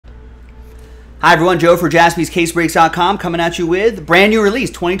Hi everyone, Joe for JaspysCaseBreaks.com coming at you with brand new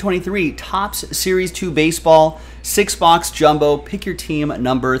release 2023 Topps Series 2 Baseball 6-box Jumbo. Pick your team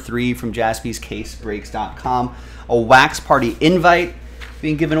number 3 from JaspysCaseBreaks.com. A wax party invite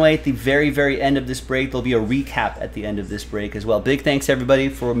being given away at the very end of this break. There'll be a recap at the end of this break as well. Big thanks to everybody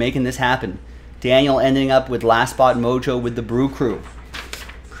for making this happen. Daniel ending up with last spot mojo with the Brew Crew.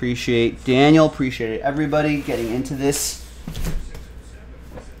 Appreciate Daniel, appreciate everybody getting into this.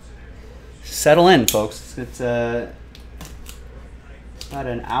 Settle in, folks. It's about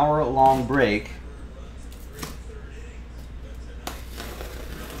an hour-long break.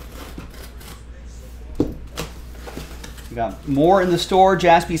 We got more in the store,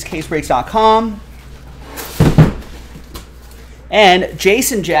 JaspysCaseBreaks.com. And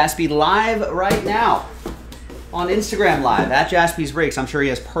Jason Jaspy live right now on Instagram Live at Jaspys Breaks. I'm sure he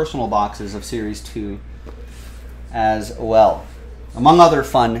has personal boxes of Series 2 as well, among other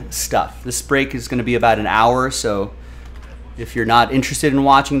fun stuff. This break is going to be about an hour, so if you're not interested in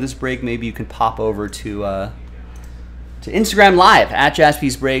watching this break, maybe you can pop over to Instagram Live at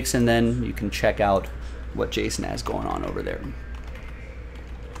Jaspys Breaks, and then you can check out what Jason has going on over there.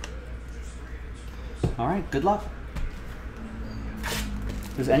 All right, good luck.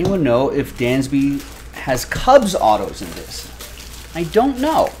 Does anyone know if Dansby has Cubs autos in this? I don't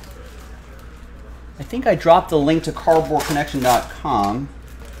know. I think I dropped the link to cardboardconnection.com.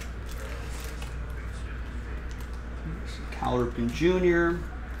 Cal Ripken Jr.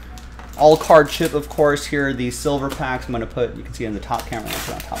 All card chip, of course. Here are the silver packs. I'm going to put, you can see on the top camera, I'm going to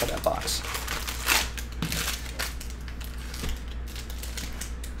put on top of that box.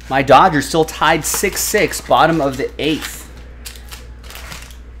 My Dodgers still tied 6-6, bottom of the 8th.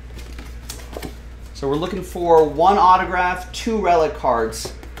 So we're looking for 1 autograph, 2 relic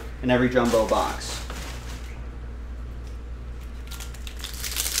cards in every jumbo box.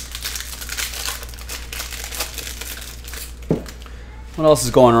 What else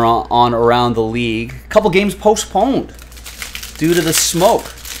is going on around the league? A couple games postponed due to the smoke,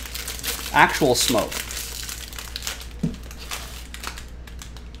 actual smoke.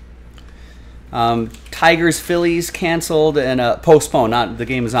 Tigers, Phillies canceled and postponed. Not the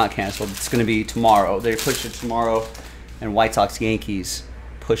game is not canceled. It's going to be tomorrow. They pushed it tomorrow, and White Sox, Yankees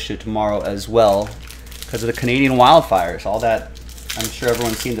pushed it tomorrow as well because of the Canadian wildfires. All that, I'm sure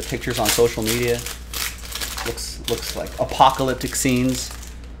everyone's seen the pictures on social media. Looks like apocalyptic scenes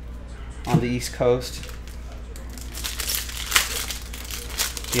on the East Coast.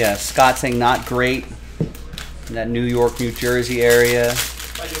 Yeah, Scott saying not great in that New York, New Jersey area.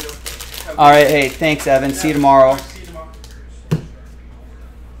 All right, hey, thanks, Evan. See you tomorrow.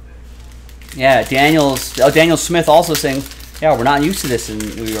 Yeah, Daniel Smith also saying, yeah, we're not used to this in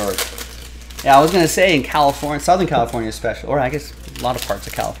New York. Yeah, I was going to say in California, Southern California especially, or I guess a lot of parts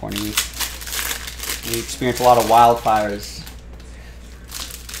of California, we experience a lot of wildfires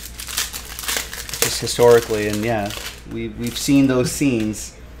just historically, and yeah, we've seen those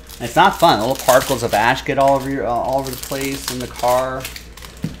scenes. And it's not fun. Little particles of ash get all over the place in the car.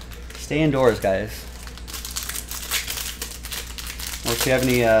 Stay indoors, guys. Or if you have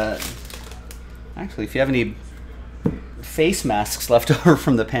any, actually, if you have any face masks left over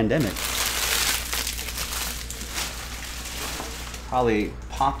from the pandemic, probably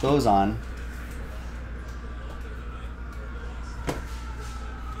pop those on.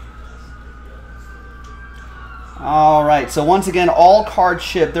 All right, so once again, all card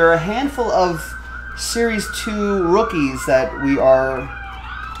ship. There are a handful of Series 2 rookies that we are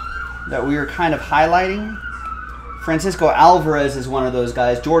kind of highlighting. Francisco Alvarez is one of those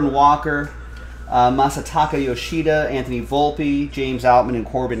guys. Jordan Walker, Masataka Yoshida, Anthony Volpe, James Outman, and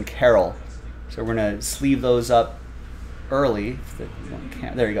Corbin Carroll. So we're going to sleeve those up early.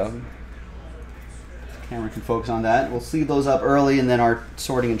 There you go. The camera can focus on that. We'll sleeve those up early, and then our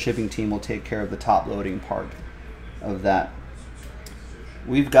sorting and shipping team will take care of the top loading part of that.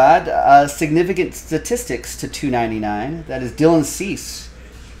 We've got significant statistics to $2.99. That is Dylan Cease.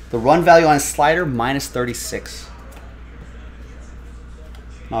 The run value on his slider, -36.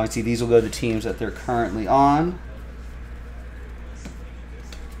 Obviously, these will go to the teams that they're currently on.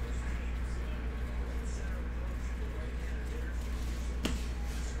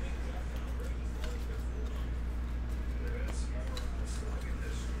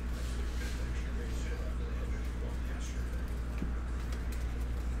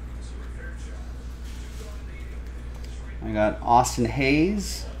 I got Austin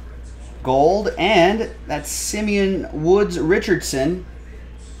Hayes, gold, and that's Simeon Woods Richardson.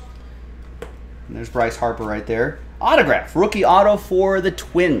 And there's Bryce Harper right there. Autograph, rookie auto for the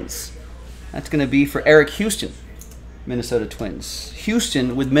Twins. That's going to be for Eric Houston, Minnesota Twins.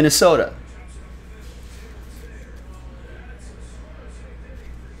 Houston with Minnesota.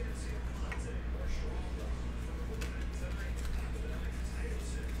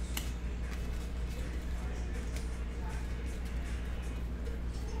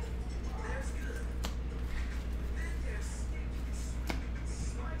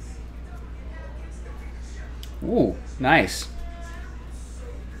 Ooh, nice.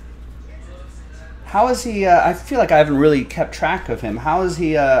 How is he? I feel like I haven't really kept track of him. How is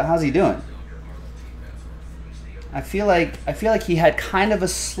he? How's he doing? I feel like he had kind of a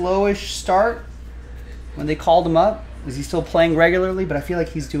slowish start when they called him up. Is he still playing regularly? But I feel like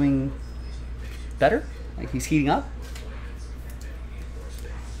he's doing better. Like he's heating up.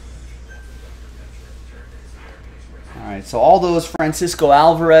 All right, so all those Francisco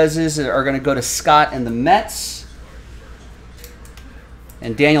Alvarez's are going to go to Scott and the Mets.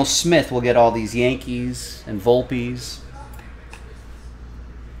 And Daniel Smith will get all these Yankees and Volpes.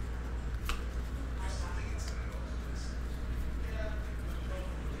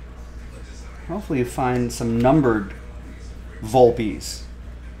 Hopefully you find some numbered Volpes.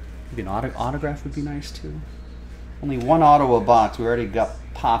 Maybe an autograph would be nice too. Only one auto a box. We already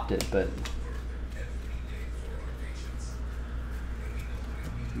popped it, but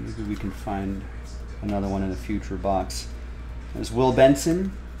maybe we can find another one in a future box. There's Will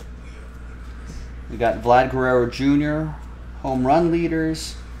Benson. We got Vlad Guerrero Jr., home run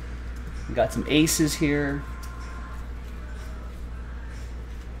leaders. We got some aces here.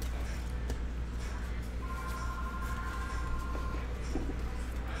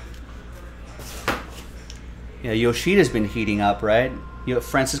 Yeah, Yoshida's been heating up, right?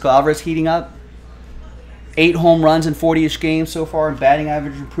 Francisco Alvarez heating up. 8 home runs in 40-ish games so far, and batting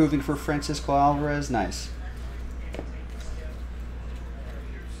average improving for Francisco Alvarez. Nice.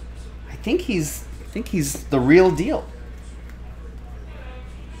 I think he's the real deal.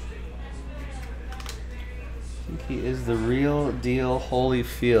 I think he is the real deal.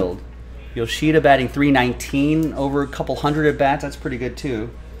 Holyfield. Yoshida batting .319 over a couple hundred at bats. That's pretty good too.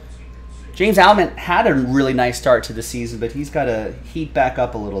 James Outman had a really nice start to the season, but he's got to heat back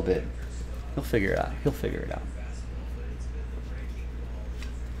up a little bit. He'll figure it out. He'll figure it out.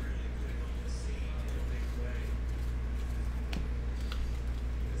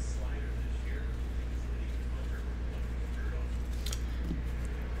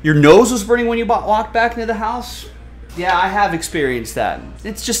 Your nose was burning when you walked back into the house? Yeah, I have experienced that.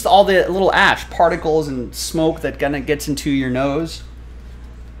 It's just all the little ash particles and smoke that kind of gets into your nose.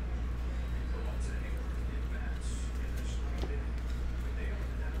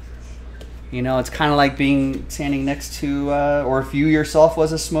 You know, it's kind of like standing next to, or if you yourself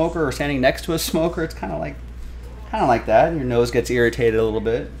was a smoker or standing next to a smoker, it's kind of like that. Your nose gets irritated a little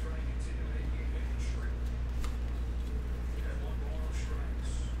bit.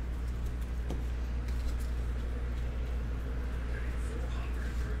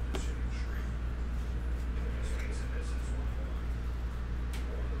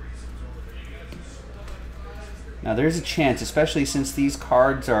 Now there's a chance, especially since these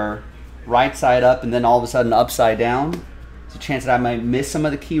cards are right side up and then all of a sudden upside down. There's a chance that I might miss some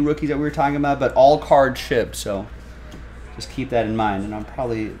of the key rookies that we were talking about, but all cards shipped, so just keep that in mind. And I'm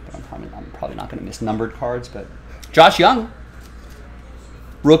probably not going to miss numbered cards, but Josh Young,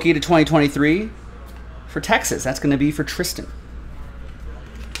 rookie to 2023 for Texas. That's going to be for Tristan.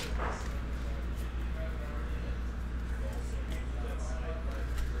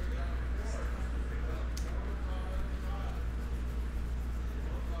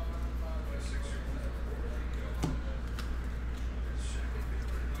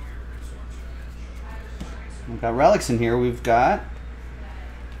 We've got relics in here. We've got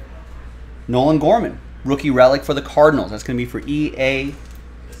Nolan Gorman, rookie relic for the Cardinals. That's going to be for EA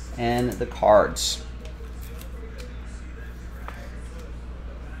and the Cards.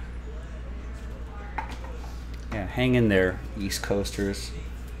 Yeah, hang in there, East Coasters.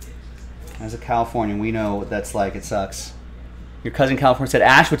 As a Californian, we know what that's like. It sucks. Your cousin California said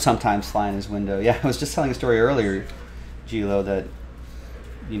Ash would sometimes fly in his window. Yeah, I was just telling a story earlier, Gilo, that,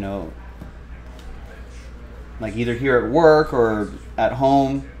 you know, like either here at work or at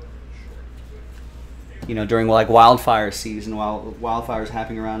home, you know, during like wildfire season, while wildfires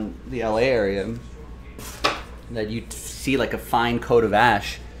happening around the LA area, that you see like a fine coat of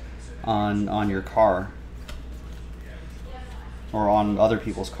ash on your car or on other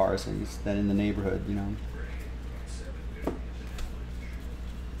people's cars than in the neighborhood, you know.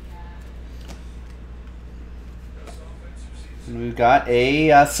 And we've got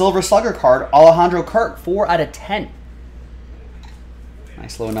a Silver Slugger card, Alejandro Kirk, 4 out of 10.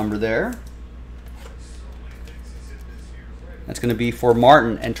 Nice low number there. That's going to be for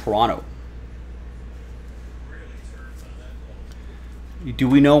Martin and Toronto. Do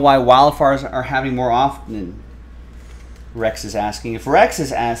we know why wildfires are happening more often? Rex is asking. If Rex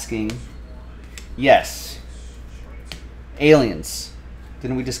is asking, yes. Aliens.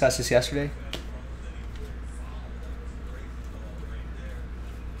 Didn't we discuss this yesterday?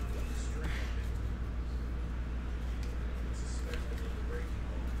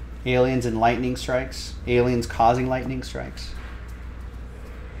 Aliens and lightning strikes. Aliens causing lightning strikes.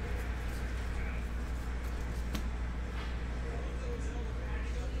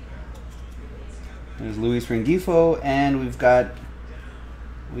 There's Luis Rengifo, and we've got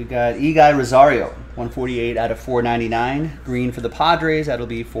Eguy Rosario, 148 out of 499. Green for the Padres. That'll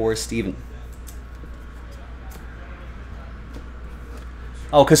be for Steven.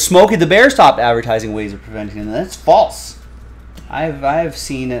 Oh, because Smokey the Bear stopped advertising ways of preventing it. That's false. I've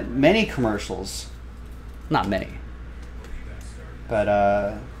seen many commercials. Not many. But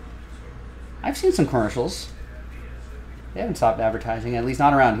I've seen some commercials. They haven't stopped advertising, at least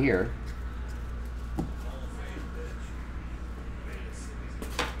not around here.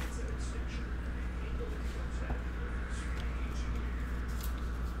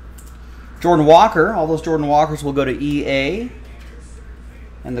 Jordan Walker, all those Jordan Walkers will go to EA.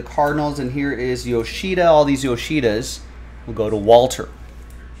 And the Cardinals, and here is Yoshida. All these Yoshidas will go to Walter.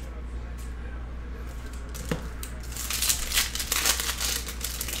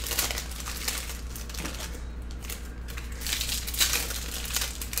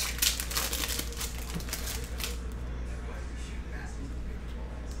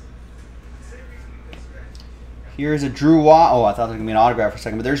 Here's a Drew Waters. Oh, I thought there was going to be an autograph for a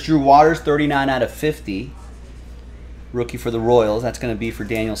second. But there's Drew Waters, 39 out of 50. Rookie for the Royals. That's going to be for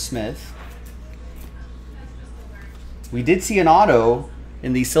Daniel Smith. We did see an auto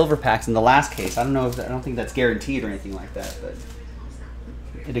in these silver packs in the last case. I don't think that's guaranteed or anything like that, but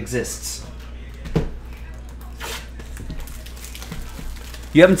it exists.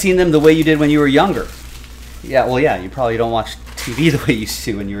 You haven't seen them the way you did when you were younger. Yeah, well, yeah, you probably don't watch TV the way you used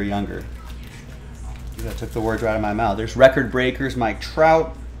to when you were younger. I took the words right out of my mouth. There's record breakers, Mike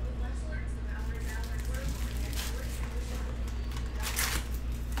Trout.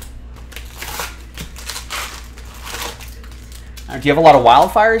 Do you have a lot of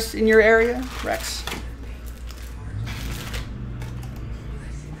wildfires in your area, Rex?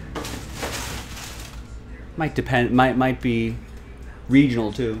 Might depend. Might be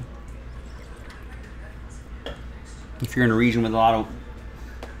regional too. If you're in a region with a lot of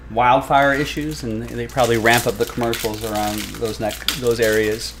wildfire issues, and they probably ramp up the commercials around those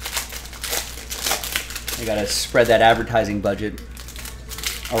areas. They got to spread that advertising budget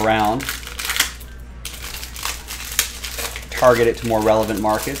around, target it to more relevant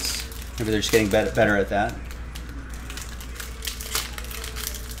markets. Maybe they're just getting better at that.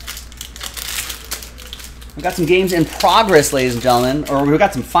 We've got some games in progress, ladies and gentlemen, or we've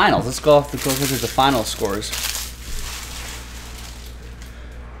got some finals. Let's go off the final scores.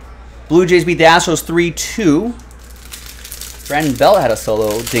 Blue Jays beat the Astros 3-2. Brandon Belt had a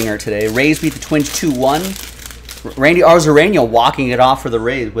solo dinger today. Rays beat the Twins 2-1. Randy Arozarena walking it off for the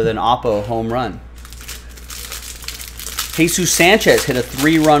Rays with an Oppo home run. Jesus Sanchez hit a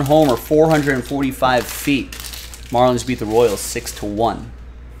 3-run homer, 445 feet. Marlins beat the Royals 6-1.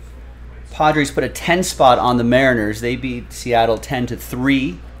 Padres put a 10 spot on the Mariners. They beat Seattle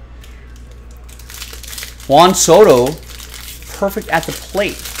 10-3. Juan Soto, perfect at the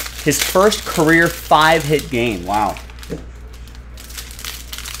plate. His first career 5-hit game. Wow.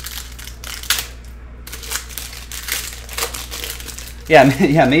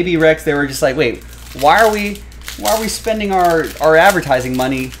 Yeah, maybe Rex, they were just like, wait, why are we spending our advertising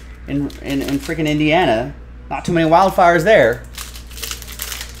money in freaking Indiana? Not too many wildfires there.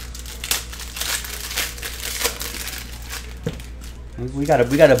 We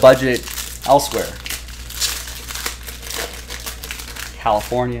gotta budget it elsewhere.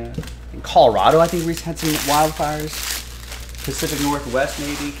 California, in Colorado, I think we had some wildfires. Pacific Northwest,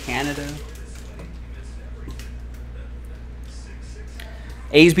 maybe Canada.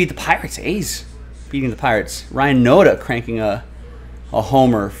 A's beat the Pirates. A's beating the Pirates. Ryan Noda cranking a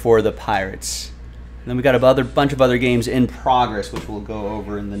homer for the Pirates. And then we got a bunch of other games in progress, which we'll go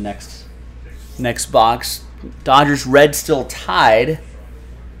over in the next box. Dodgers Reds still tied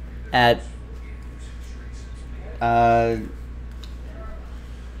at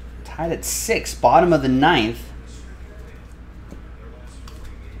 6, bottom of the 9th.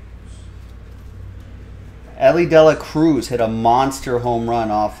 Ellie De La Cruz hit a monster home run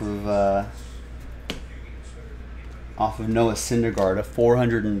off of Noah Syndergaard, a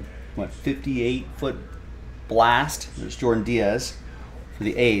 458-foot blast. There's Jordan Diaz for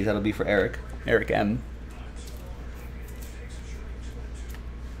the A's. That'll be for Eric M.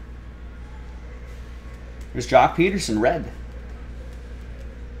 There's Jock Peterson, red.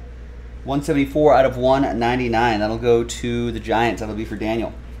 174 out of 199. That'll go to the Giants. That'll be for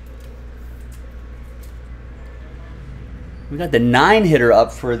Daniel. We got the 9-hitter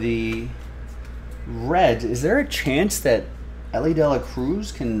up for the Reds. Is there a chance that Ellie De La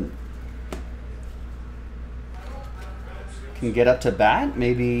Cruz can get up to bat.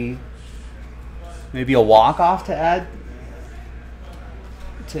 Maybe a walk-off to add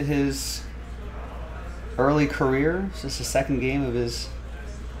to his early career. It's just the second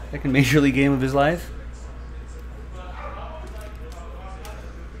major league game of his life.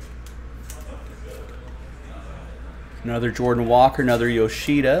 Another Jordan Walker, another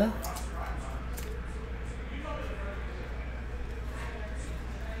Yoshida.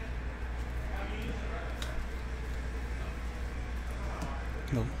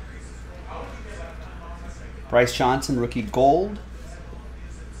 Bryce Johnson, rookie gold.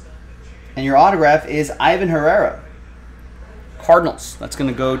 And your autograph is Ivan Herrera, Cardinals. That's going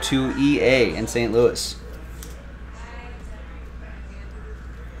to go to EA in St. Louis.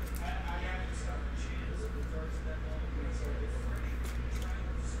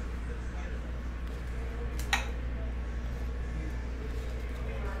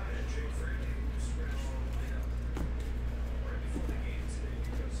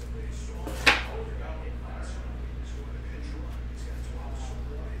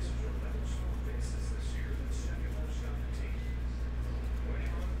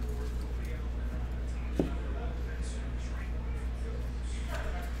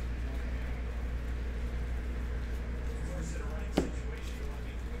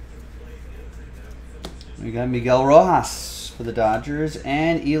 We got Miguel Rojas for the Dodgers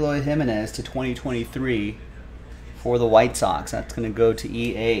and Eloy Jimenez to 2023 for the White Sox. That's going to go to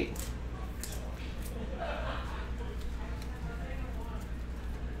EA.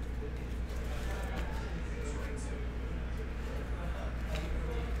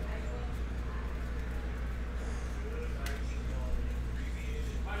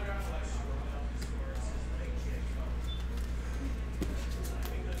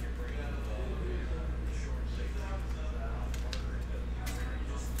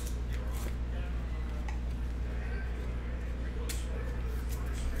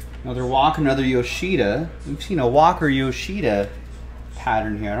 Another Walker, another Yoshida. We've seen a Walker-Yoshida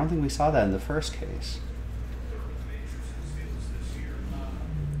pattern here. I don't think we saw that in the first case.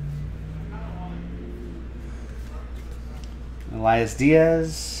 Elias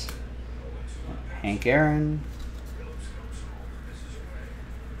Diaz, Hank Aaron.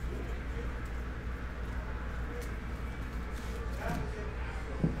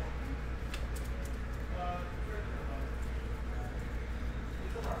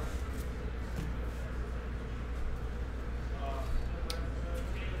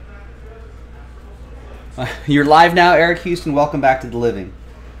 You're live now, Eric Houston. Welcome back to The Living.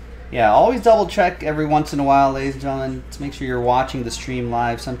 Yeah, always double check every once in a while, ladies and gentlemen, to make sure you're watching the stream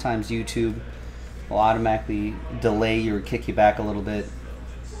live. Sometimes YouTube will automatically delay you or kick you back a little bit.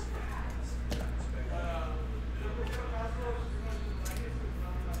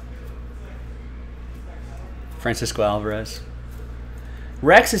 Francisco Alvarez.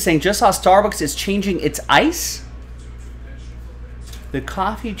 Rex is saying, just saw Starbucks is changing its ice. The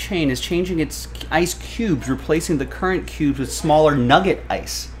coffee chain is changing its ice cubes, replacing the current cubes with smaller nugget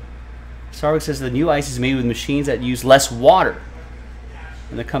ice. Starbucks says the new ice is made with machines that use less water.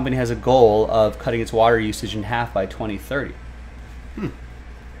 And the company has a goal of cutting its water usage in half by 2030.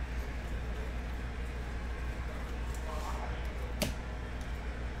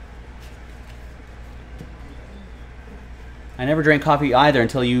 I never drank coffee either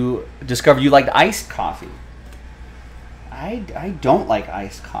until you discovered you liked iced coffee. I don't like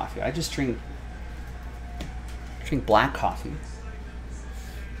iced coffee. I just drink black coffee.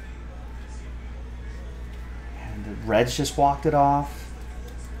 And the Reds just walked it off.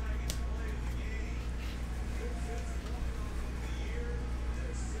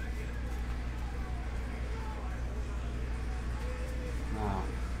 Wow.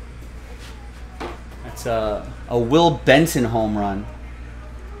 That's a Will Benson home run.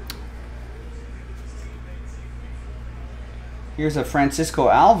 Here's a Francisco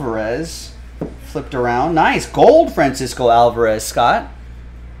Alvarez flipped around. Nice. Gold Francisco Alvarez, Scott.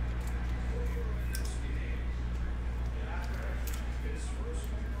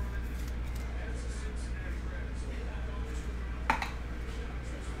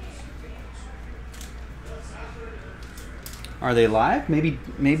 Are they live?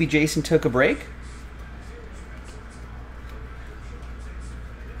 Maybe Jason took a break.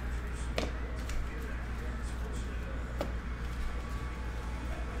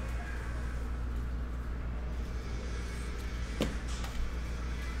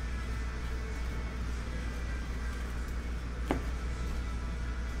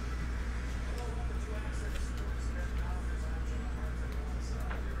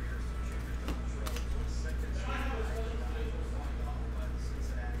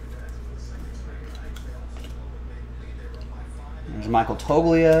 Michael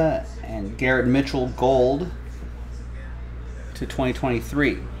Toglia and Garrett Mitchell gold to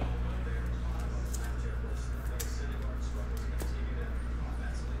 2023.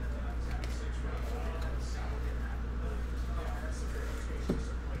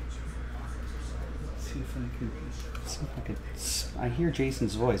 I hear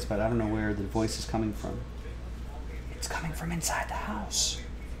Jason's voice, but I don't know where the voice is coming from. It's coming from inside the house.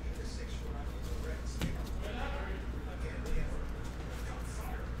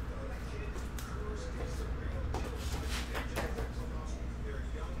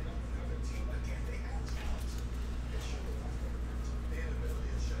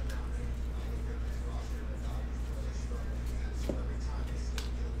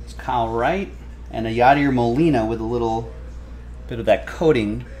 It's Kyle Wright and a Yadier Molina with a little bit of that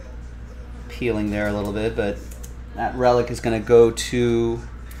coating peeling there a little bit, but that relic is going to go to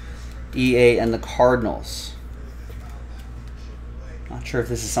EA and the Cardinals. Not sure if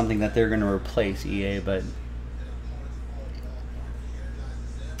this is something that they're going to replace, EA, but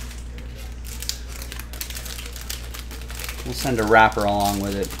we'll send a wrapper along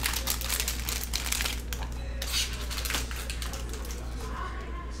with it.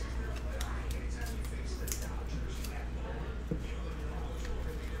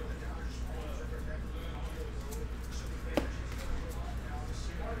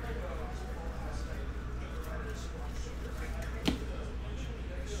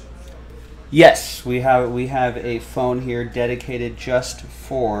 Yes, we have a phone here dedicated just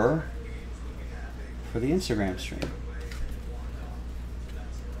for the Instagram stream.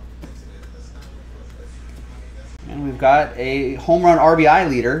 And we've got a home run RBI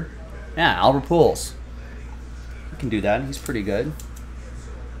leader. Yeah, Albert Pujols. We can do that. He's pretty good.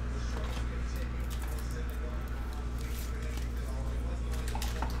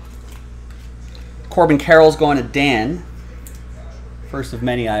 Corbin Carroll's going to Dan. First of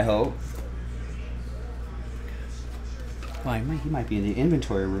many, I hope. Well, he might be in the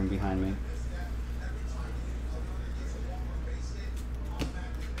inventory room behind me.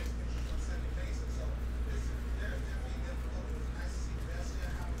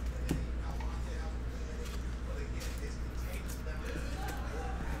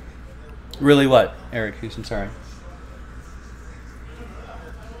 Really what, Eric Houston? Sorry.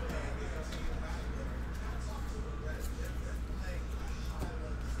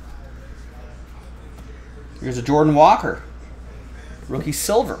 Here's a Jordan Walker. Rookie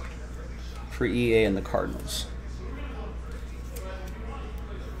silver for EA and the Cardinals.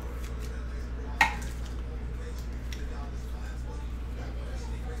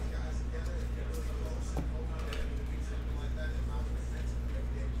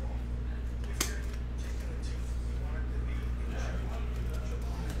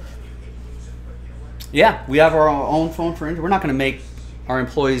 Yeah, we have our own phone for We're not going to make our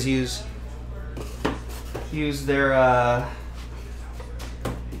employees use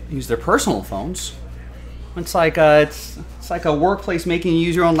their personal phones. It's like a workplace making you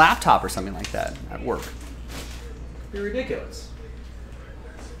use your own laptop or something like that at work. It'd be ridiculous.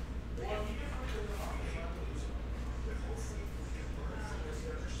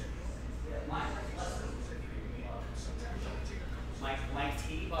 Mike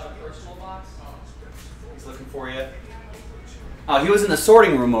T bought a personal box. He's looking for you. Oh, he was in the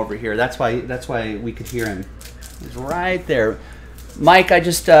sorting room over here. That's why we could hear him. He's right there. Mike, I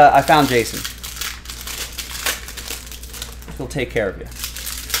found Jason. He'll take care of you.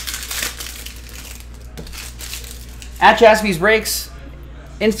 At Jaspy's Breaks,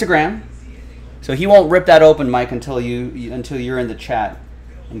 Instagram. So he won't rip that open, Mike, until you're in the chat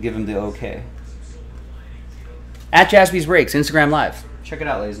and give him the okay. At Jaspy's Breaks, Instagram Live. Check it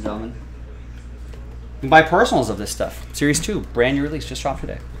out, ladies and gentlemen. You can buy personals of this stuff. Series 2, brand new release, just dropped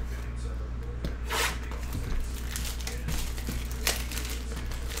today.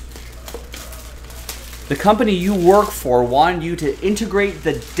 The company you work for wanted you to integrate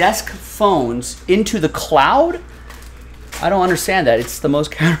the desk phones into the cloud? I don't understand that. It's the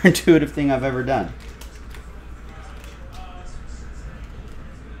most counterintuitive thing I've ever done.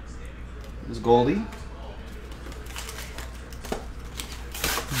 This is Goldie.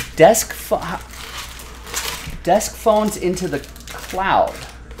 Desk phones into the cloud.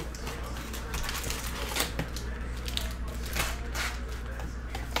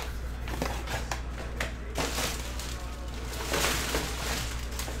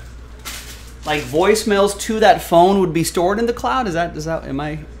 Like voicemails to that phone would be stored in the cloud? Am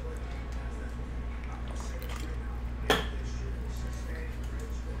I?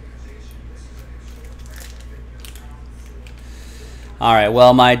 All right,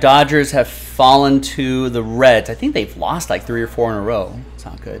 well, my Dodgers have fallen to the Reds. I think they've lost like 3 or 4 in a row. It's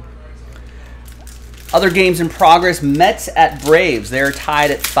not good. Other games in progress. Mets at Braves. They're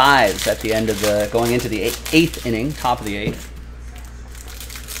tied at 5s at the end of the, going into the 8th inning, top of the 8th.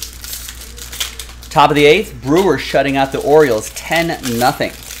 Top of the 8th, Brewers shutting out the Orioles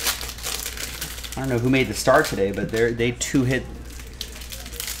 10-0. I don't know who made the start today, but they're two-hitting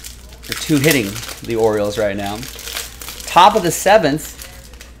the Orioles right now. Top of the 7th,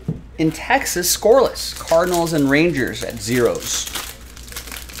 in Texas, scoreless. Cardinals and Rangers at 0s.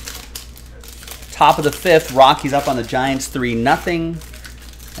 Top of the 5th, Rockies up on the Giants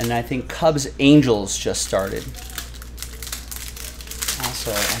 3-0. And I think Cubs Angels just started.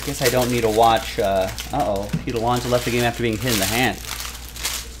 Also, I guess I don't need to watch. Pete Alonso left the game after being hit in the hand.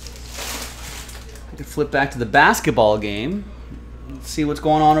 I could flip back to the basketball game. Let's see what's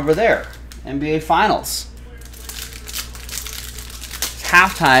going on over there. NBA Finals. It's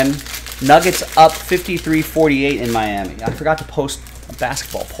halftime. Nuggets up 53-48 in Miami. I forgot to post a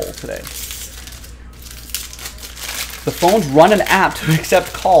basketball poll today. The phones run an app to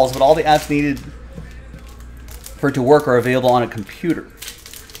accept calls, but all the apps needed for it to work are available on a computer.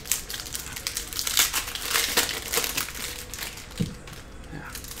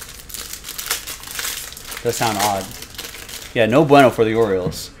 Does sound odd. Yeah, no bueno for the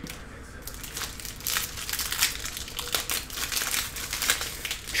Orioles.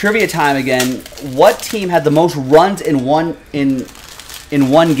 Trivia time again. What team had the most runs in one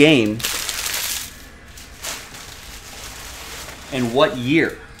game? In what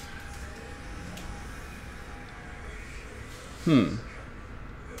year?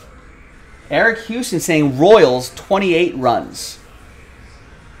 Eric Houston saying Royals 28 runs.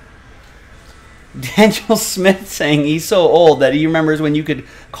 Daniel Smith saying he's so old that he remembers when you could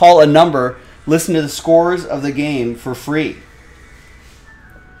call a number, listen to the scores of the game for free.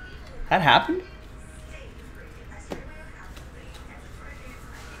 That happened?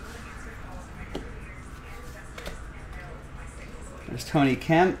 There's Tony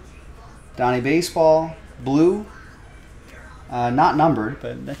Kemp, Donnie Baseball, blue. Not numbered,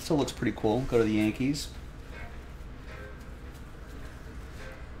 but that still looks pretty cool. Go to the Yankees.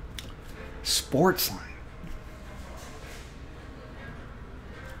 Sportsline.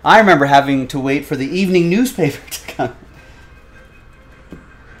 I remember having to wait for the evening newspaper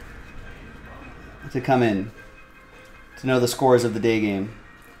to come in to know the scores of the day game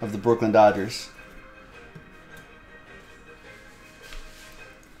of the Brooklyn Dodgers.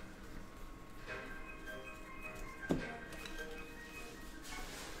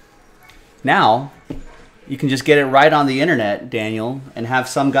 Now, you can just get it right on the internet, Daniel, and have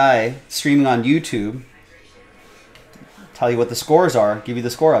some guy streaming on YouTube tell you what the scores are, give you the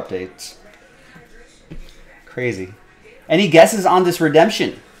score updates. Crazy. Any guesses on this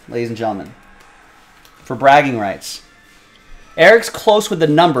redemption, ladies and gentlemen, for bragging rights? Eric's close with the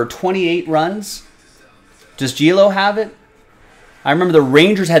number, 28 runs. Does Gilo have it? I remember the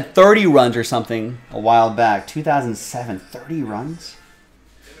Rangers had 30 runs or something a while back. 2007, 30 runs?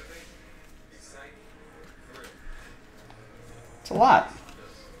 A lot.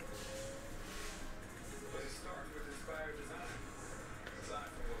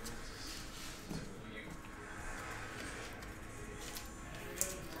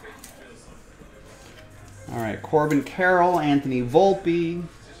 All right, Corbin Carroll, Anthony Volpe.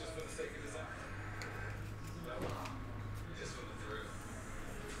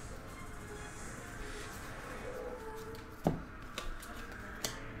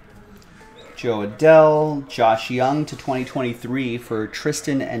 Joe Adele, Josh Young to 2023 for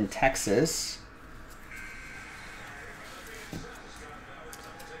Tristan and Texas.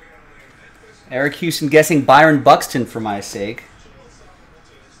 Eric Houston guessing Byron Buxton for my sake.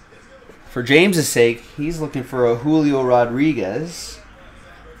 For James's sake, he's looking for a Julio Rodriguez.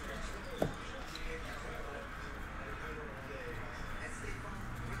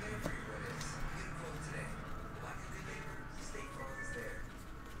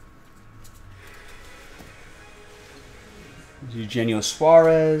 Eugenio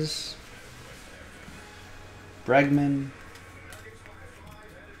Suarez, Bregman,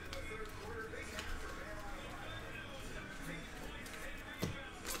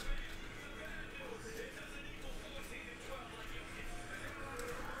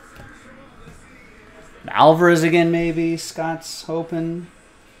 Alvarez again, maybe. Scott's hoping.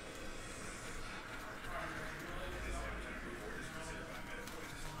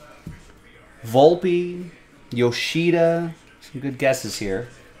 Volpe, Yoshida. Some good guesses here.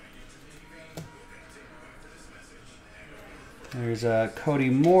 There's Cody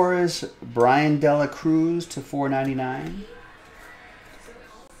Morris, Brian Dela Cruz to 499.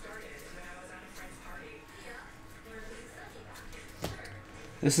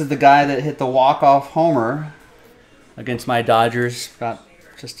 This is the guy that hit the walk-off homer against my Dodgers about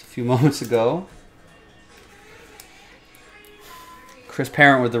just a few moments ago. Chris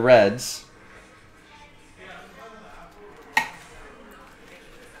Parent with the Reds.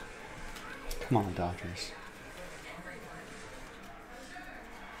 Come on, Dodgers.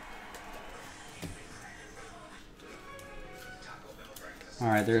 All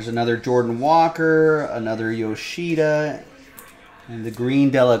right, there's another Jordan Walker, another Yoshida, and the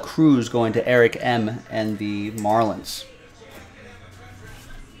green Dela Cruz going to Eric M. and the Marlins.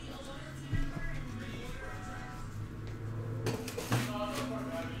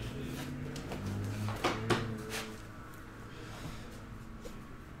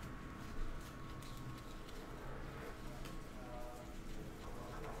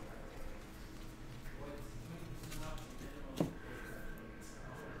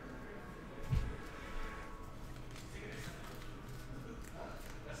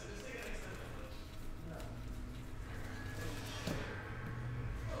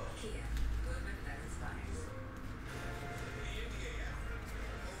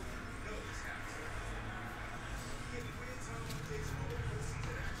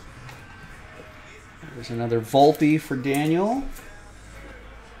 There's another Volpe for Daniel.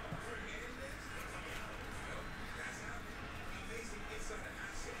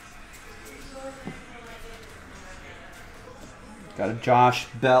 Got a Josh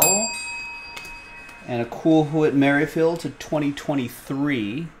Bell and a Cool Whit Merrifield to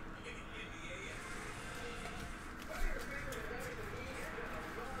 2023.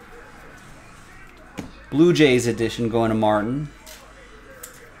 Blue Jays edition going to Martin.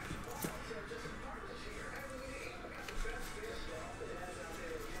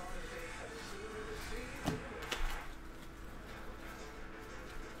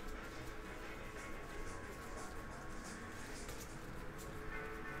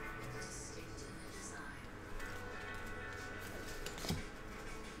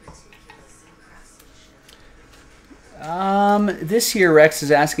 This year, Rex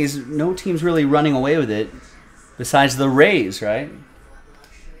is asking, is no team's really running away with it besides the Rays, right?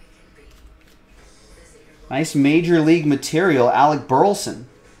 Nice Major League material, Alec Burleson.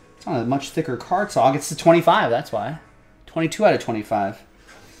 It's on a much thicker cardstock. It's the 25, that's why. 22 out of 25. And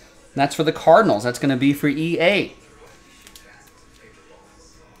that's for the Cardinals. That's going to be for EA.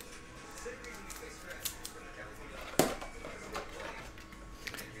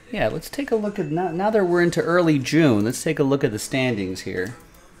 Yeah, let's take a look at, now that we're into early June, let's take a look at the standings here.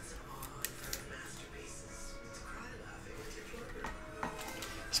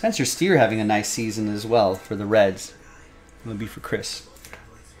 Spencer Steer having a nice season as well for the Reds. It'll be for Chris.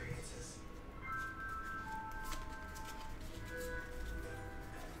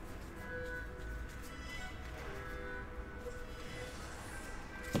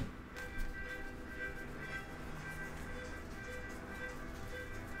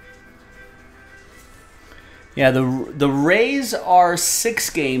 Yeah, the Rays are 6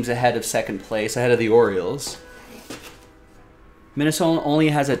 games ahead of second place, ahead of the Orioles. Minnesota only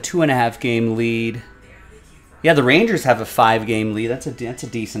has a 2.5 game lead. Yeah, the Rangers have a 5-game lead. That's a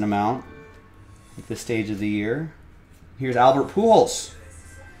decent amount at this stage of the year. Here's Albert Pujols.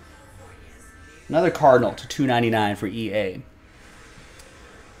 Another Cardinal to $2.99 for EA.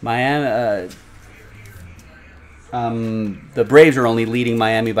 Miami. The Braves are only leading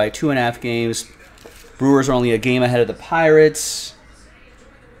Miami by 2.5 games. Brewers are only a game ahead of the Pirates.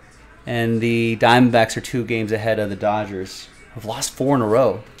 And the Diamondbacks are 2 games ahead of the Dodgers. Have lost 4 in a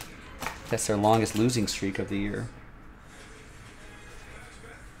row. That's their longest losing streak of the year.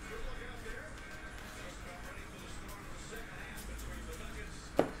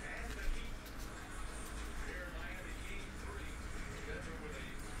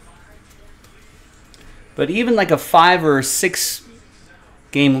 But even like a 5 or 6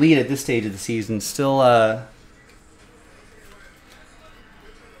 game lead at this stage of the season still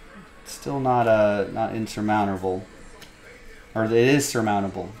not insurmountable. Or it is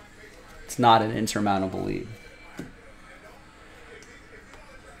surmountable. It's not an insurmountable lead.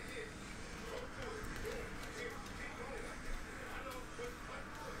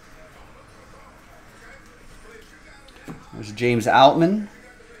 There's James Outman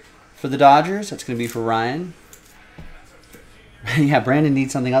for the Dodgers. That's going to be for Ryan. Yeah, Brandon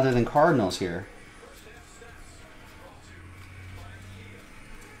needs something other than Cardinals here.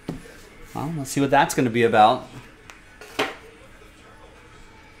 Well, let's see what that's going to be about.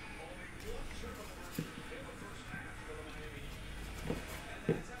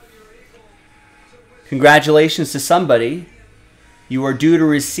 Congratulations to somebody. You are due to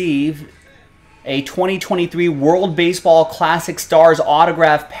receive a 2023 World Baseball Classic Stars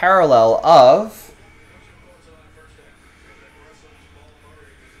autograph parallel of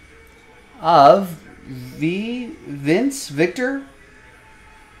Vinny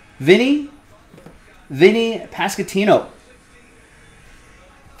Pasquantino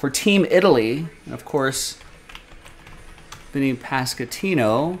for Team Italy. And of course, Vinny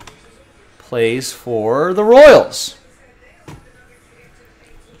Pasquantino plays for the Royals.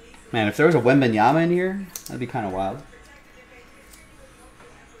 Man, if there was a Wembanyama in here, that'd be kind of wild.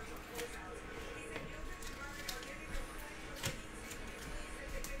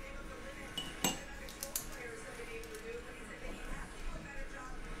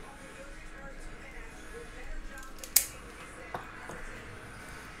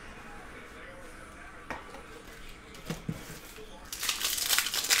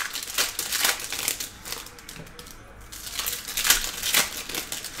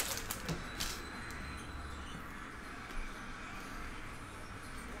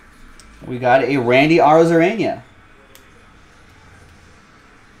 We got a Randy Arozarena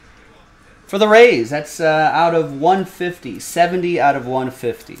for the Rays. That's out of 150. 70 out of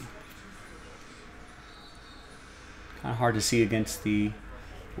 150. Kind of hard to see against the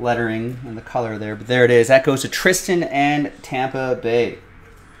lettering and the color there, but there it is. That goes to Tristan and Tampa Bay.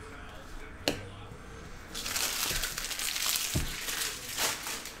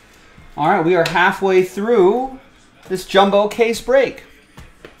 All right, we are halfway through this jumbo case break.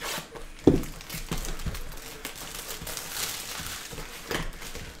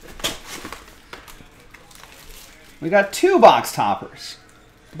 We got 2 box toppers.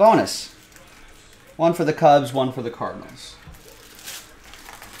 Bonus. One for the Cubs, one for the Cardinals.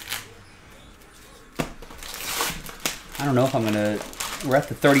 I don't know if I'm going to... We're at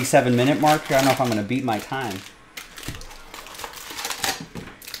the 37-minute mark here. I don't know if I'm going to beat my time.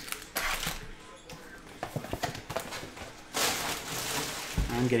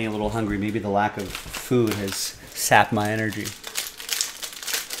 I'm getting a little hungry. Maybe the lack of food has sapped my energy.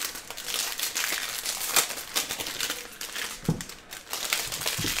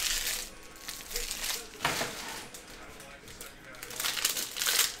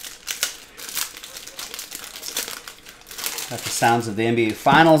 Got the sounds of the NBA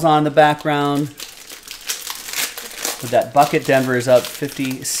Finals on in the background. With that bucket, Denver is up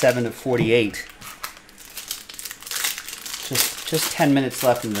 57-48. Just 10 minutes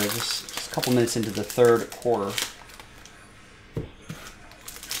left in there. Just a couple minutes into the third quarter.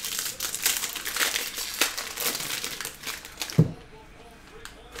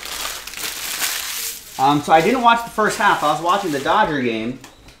 So I didn't watch the first half. I was watching the Dodger game.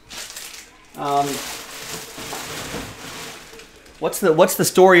 What's the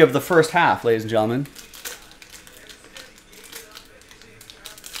story of the first half, ladies and gentlemen?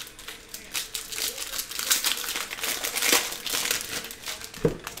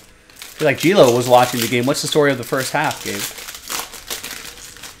 I feel like Gilo was watching the game. What's the story of the first half, Gabe?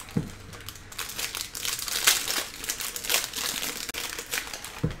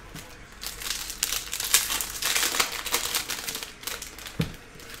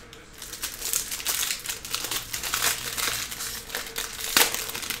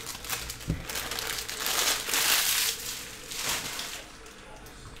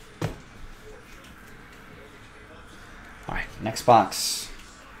 All right, next box.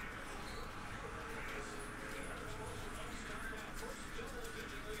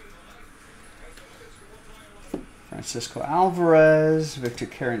 Francisco Alvarez, Victor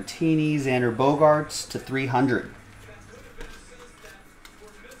Carantini, Xander Bogaerts to 300.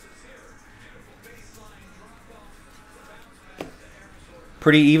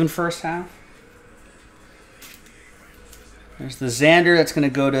 Pretty even first half. There's the Xander that's going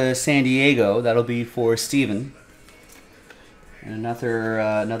to go to San Diego. That'll be for Steven. And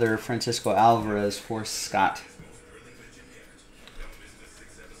another Francisco Alvarez for Scott.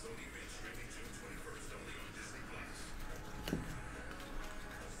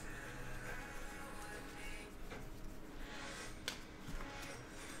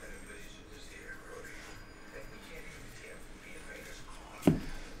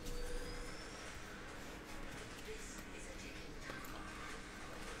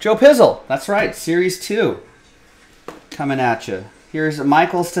 Joe Pizzle, that's right, Series 2 coming at you. Here's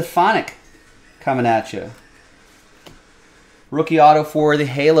Michael Stefanik coming at you. Rookie auto for the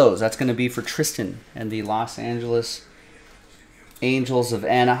Halos. That's going to be for Tristan and the Los Angeles Angels of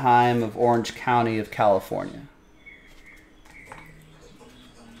Anaheim of Orange County of California.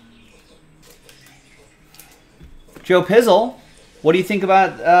 Joe Pizzle, what do you think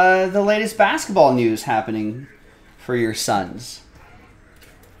about the latest basketball news happening for your Suns?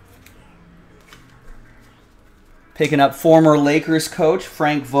 Picking up former Lakers coach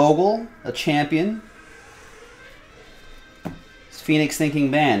Frank Vogel, a champion. It's Phoenix thinking,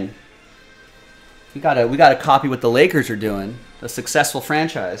 man, we gotta copy what the Lakers are doing. A successful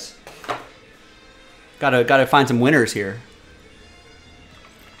franchise. Gotta find some winners here.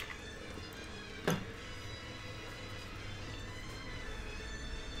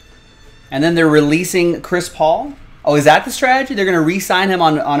 And then they're releasing Chris Paul. Oh, is that the strategy? They're going to re-sign him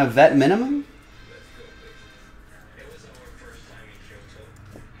on a vet minimum?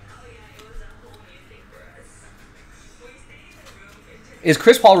 Is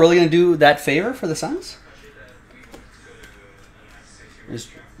Chris Paul really going to do that favor for the Suns? There's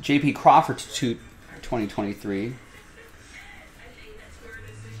J.P. Crawford to 2023.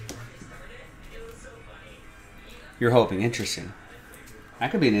 You're hoping. Interesting. That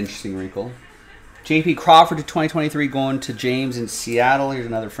could be an interesting wrinkle. J.P. Crawford to 2023 going to James in Seattle. Here's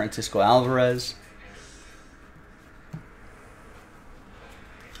another Francisco Alvarez.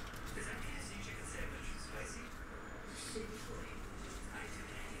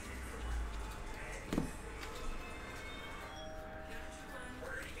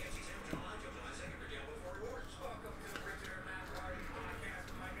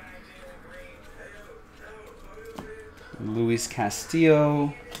 Luis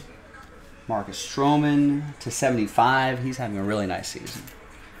Castillo, Marcus Stroman to 75. He's having a really nice season.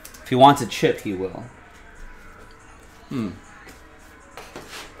 If he wants a chip, he will.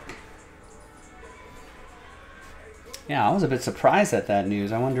 Yeah, I was a bit surprised at that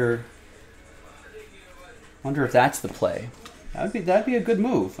news. I wonder if that's the play. That'd be a good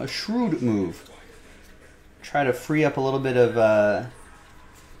move, a shrewd move. Try to free up a little bit of.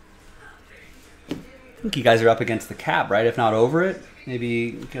 I think you guys are up against the cap, right? If not over it, maybe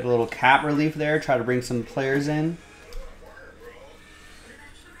get a little cap relief there. Try to bring some players in.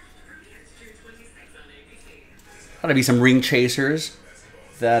 Gotta be some ring chasers.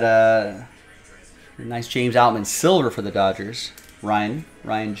 That nice James Outman silver for the Dodgers. Ryan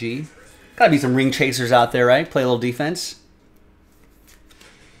G. Gotta be some ring chasers out there, right? Play a little defense.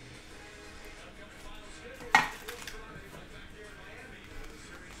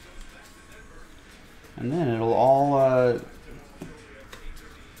 And then it'll all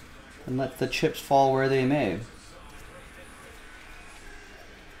and let the chips fall where they may.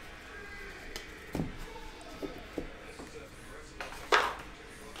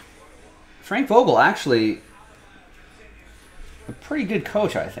 Frank Vogel, actually a pretty good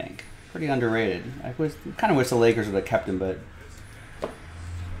coach, I think. Pretty underrated. I kind of wish the Lakers would have kept him, but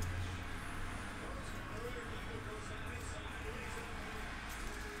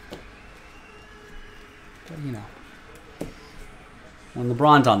you know, when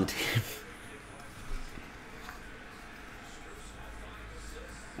LeBron's on the team.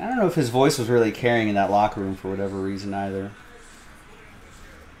 I don't know if his voice was really carrying in that locker room for whatever reason either.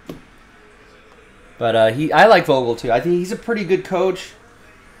 But I like Vogel too. I think he's a pretty good coach,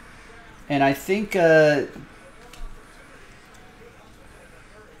 and I think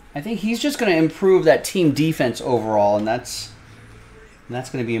he's just going to improve that team defense overall, and that's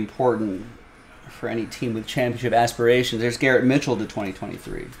going to be important for any team with championship aspirations. There's Garrett Mitchell to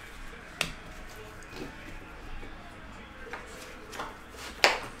 2023.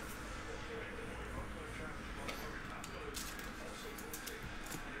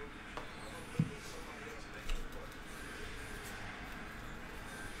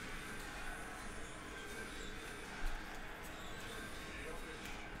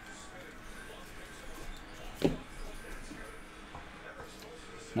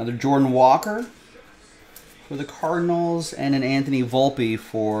 Another Jordan Walker for the Cardinals, and an Anthony Volpe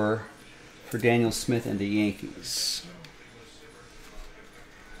for Daniel Smith and the Yankees.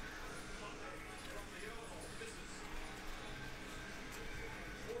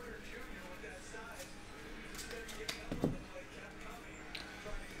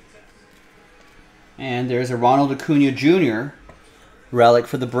 And there's a Ronald Acuna Jr. relic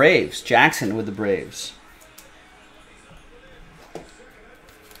for the Braves. Jackson with the Braves.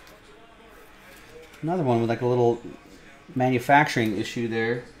 Another one with like a little manufacturing issue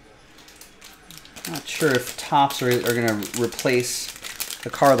there. Not sure if Topps are going to replace a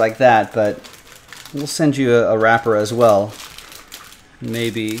card like that, but we'll send you a wrapper as well.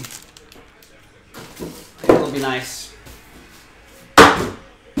 Maybe. It'll be nice.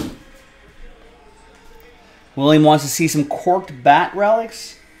 William wants to see some corked bat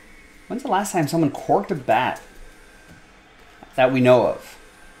relics. When's the last time someone corked a bat that we know of?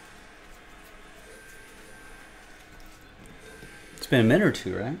 It's been a minute or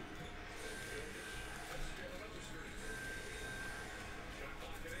two, right?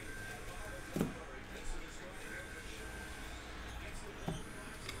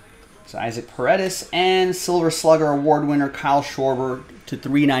 So Isaac Paredes and Silver Slugger Award winner Kyle Schwarber to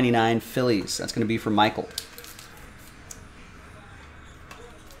 399 Phillies. That's going to be for Michael.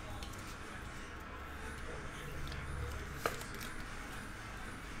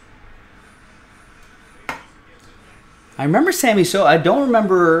 I remember Sammy So. I don't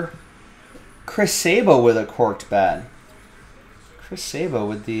remember Chris Sabo with a corked bat. Chris Sabo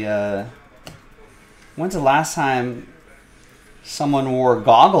with the... when's the last time someone wore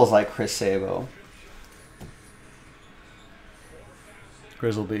goggles like Chris Sabo?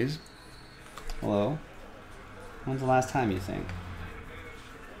 Grizzlebees. Hello. When's the last time, you think?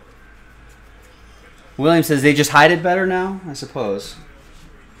 William says they just hide it better now, I suppose.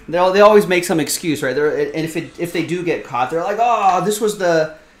 They always make some excuse, right? And if they do get caught, they're like, oh, this was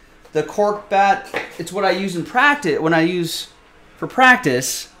the cork bat. It's what I use in practice. When I use for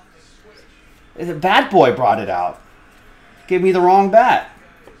practice, the bat boy brought it out. Gave me the wrong bat.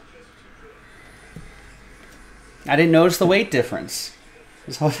 I didn't notice the weight difference.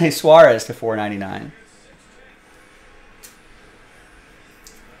 It's Jose Suarez to 499.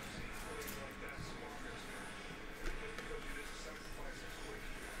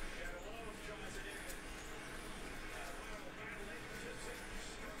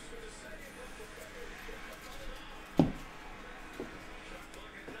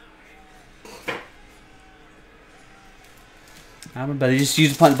 But they just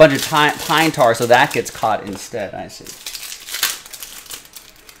use a bunch of pine tar so that gets caught instead. I see.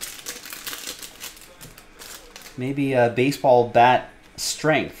 Maybe baseball bat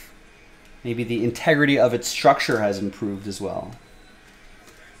strength. Maybe the integrity of its structure has improved as well.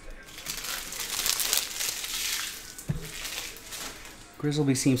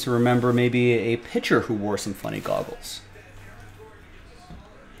 Grizzleby seems to remember maybe a pitcher who wore some funny goggles.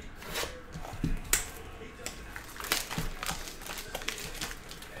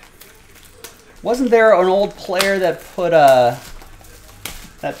 Wasn't there an old player that put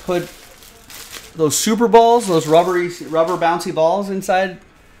those super balls, those rubber bouncy balls inside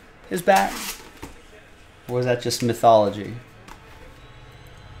his bat? Or was that just mythology?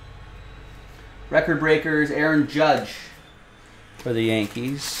 Record breakers, Aaron Judge for the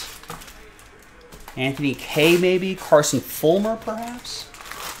Yankees. Anthony Kay maybe, Carson Fulmer perhaps.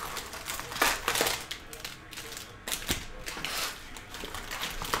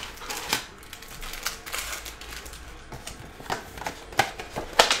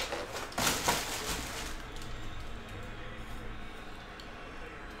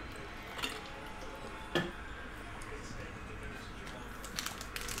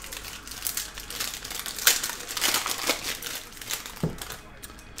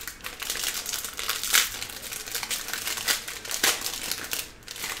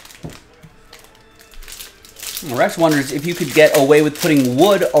 Rex wonders if you could get away with putting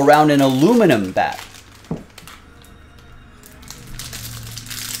wood around an aluminum bat.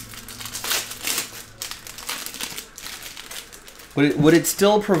 Would it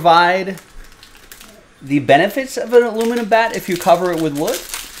still provide the benefits of an aluminum bat if you cover it with wood?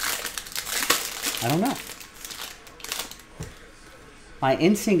 I don't know. My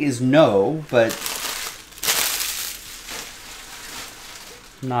instinct is no, but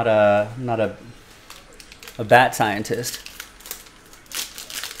not a bat scientist.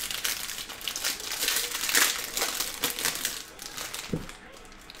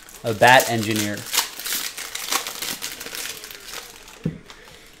 A bat engineer.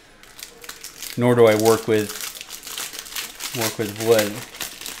 Nor do I work with wood.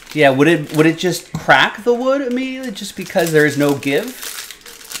 Yeah, would it just crack the wood immediately just because there is no give?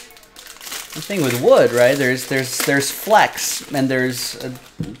 The thing with wood, right? There's flex, and there's a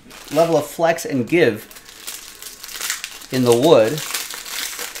level of flex and give in the wood.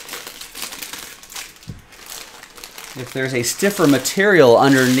 If there's a stiffer material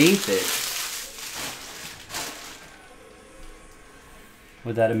underneath it,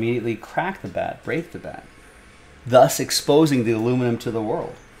 would that immediately crack the bat, break the bat, thus exposing the aluminum to the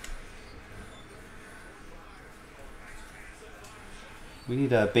world? We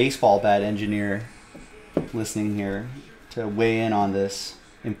need a baseball bat engineer listening here to weigh in on this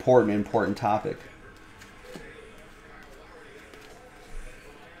important topic.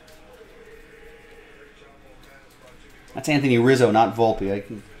 That's Anthony Rizzo, not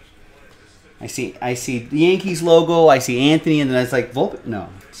Volpe. I see the Yankees logo, I see Anthony, and then it's like Volpe. No.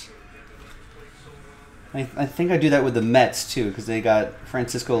 I think I do that with the Mets too, because they got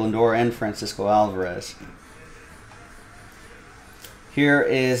Francisco Lindor and Francisco Alvarez. Here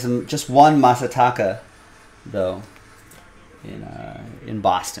is just one Masataka, though, in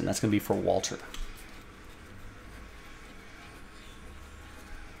Boston. That's going to be for Walter.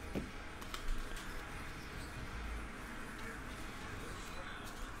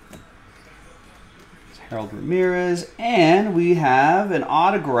 Harold Ramirez. And we have an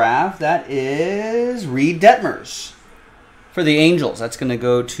autograph that is Reed Detmers for the Angels. That's going to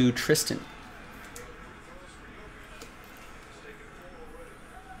go to Tristan.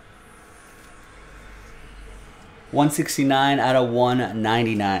 $169 out of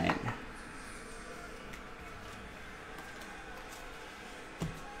 $199.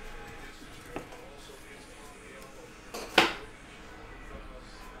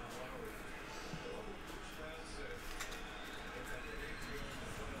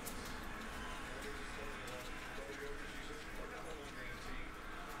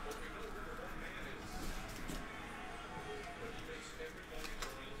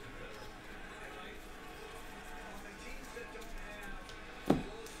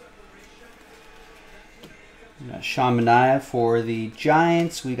 Sean Manaea for the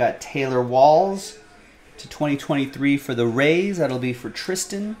Giants. We got Taylor Walls to 2023 for the Rays. That'll be for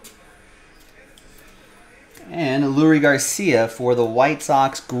Tristan. And Lurie Garcia for the White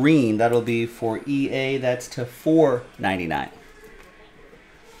Sox green. That'll be for EA. That's to $4.99.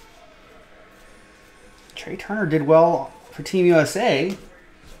 Trey Turner did well for Team USA,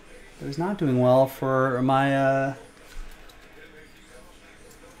 but he's not doing well for my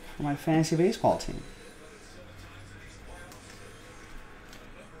fantasy baseball team.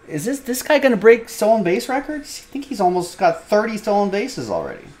 Is this guy going to break stolen base records? I think he's almost got 30 stolen bases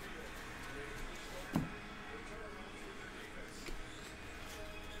already.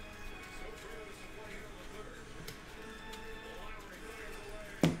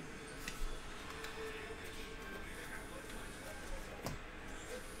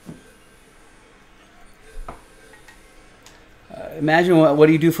 Imagine what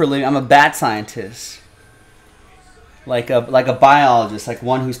do you do for a living? I'm a bat scientist. Like a biologist, like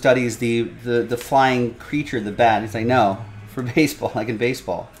one who studies the flying creature, the bat. He's like, no, for baseball, like in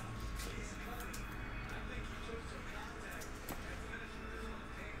baseball.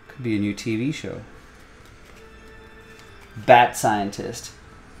 Could be a new TV show. Bat scientist.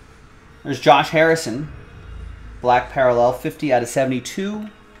 There's Josh Harrison, black parallel, 50 out of 72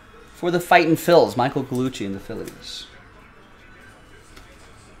 for the Fightin' Phils. Michael Gallucci and the Phillies.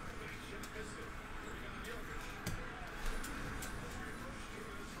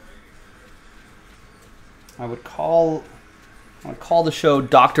 I would call the show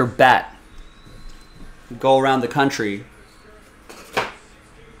Dr. Bat. We'd go around the country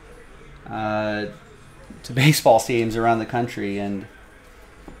to baseball stadiums around the country and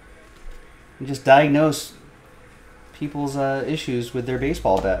just diagnose people's issues with their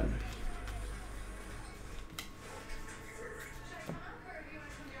baseball bat.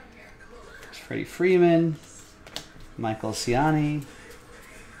 There's Freddie Freeman, Michael Ciani.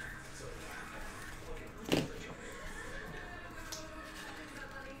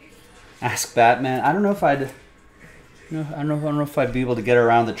 Ask Batman. I don't know if I'd be able to get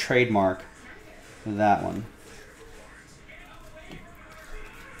around the trademark with that one.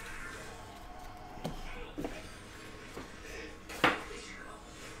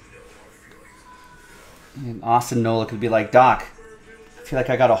 And Austin Nola could be like, Doc, I feel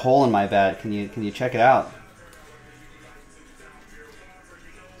like I got a hole in my bat. Can you check it out?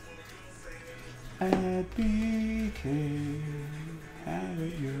 At BK, have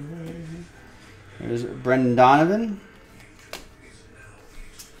it your way. There's Brendan Donovan.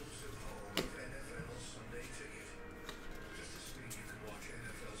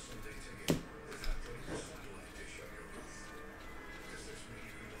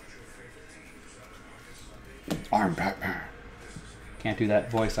 I'm Batman. Can't do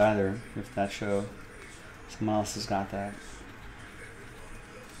that voice either if that show. Someone else has got that.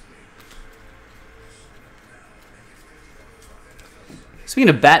 Speaking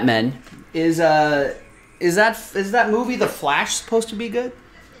of Batman, is that movie The Flash supposed to be good?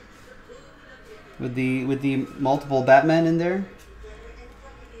 With the multiple Batmen in there?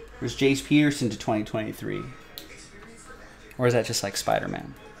 There's Jace Peterson to 2023. Or is that just like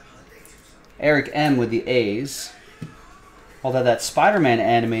Spider-Man? Eric M with the A's. Although that Spider-Man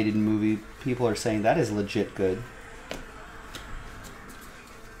animated movie, people are saying that is legit good.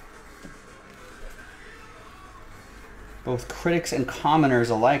 Both critics and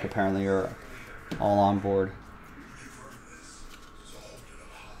commoners alike apparently are all on board.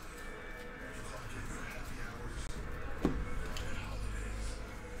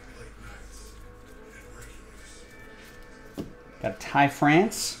 Got Ty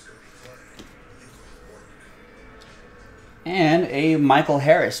France. And a Michael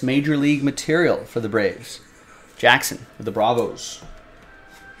Harris, Major League material for the Braves. Jackson with the Bravos.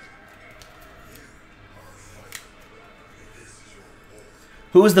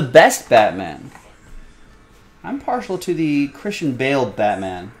 Who was the best Batman? I'm partial to the Christian Bale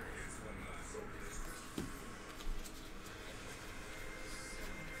Batman.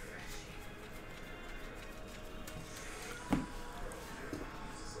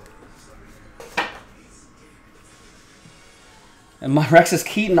 And my Rex is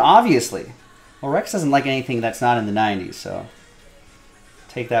Keaton, obviously. Well, Rex doesn't like anything that's not in the 90s, so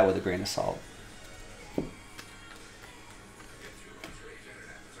take that with a grain of salt.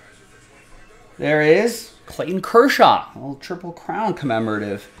 There is Clayton Kershaw, a little Triple Crown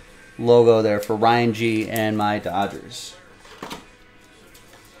commemorative logo there for Ryan G and my Dodgers.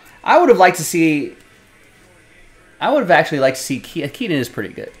 I would have liked to see. I would have actually liked to see Keaton is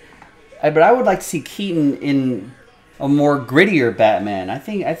pretty good, but I would like to see Keaton in a more grittier Batman. I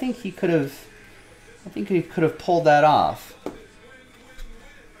think he could have. I think he could have pulled that off.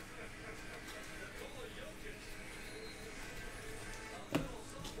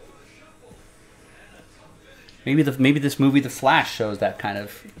 Maybe this movie The Flash shows that kind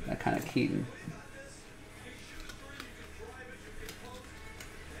of Keaton.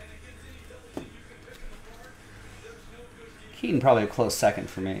 Keaton probably a close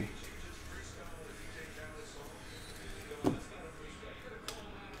second for me.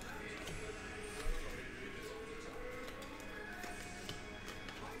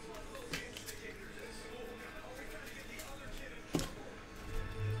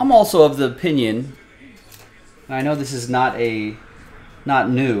 I'm also of the opinion, and I know this is not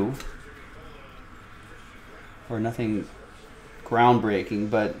new or nothing groundbreaking,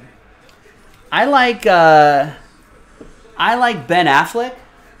 but I like Ben Affleck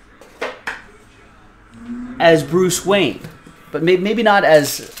as Bruce Wayne, but maybe not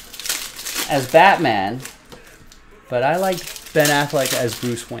as Batman, but I like Ben Affleck as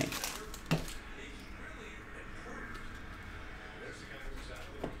Bruce Wayne.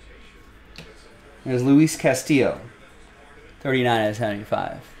 There's Luis Castillo, 39 out of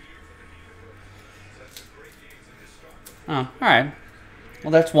 75. Oh, all right.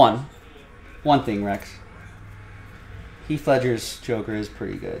 Well, that's one thing, Rex. Heath Ledger's Joker is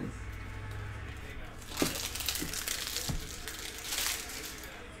pretty good.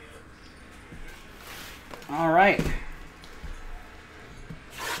 All right.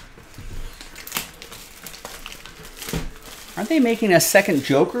 Aren't they making a second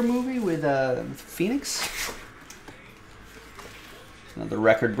Joker movie with Phoenix? Another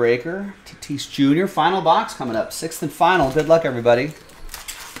record breaker. Tatis Jr. Final box coming up. 6th and final. Good luck, everybody.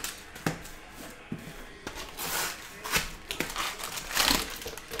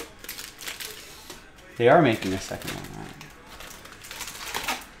 They are making a second one. All right.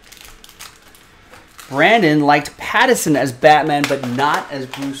 Brandon liked Pattinson as Batman, but not as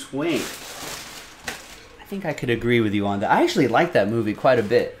Bruce Wayne. I think I could agree with you on that. I actually like that movie quite a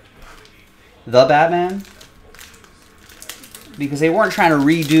bit. The Batman. Because they weren't trying to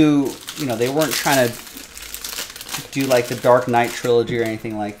redo, you know, they weren't trying to do like the Dark Knight trilogy or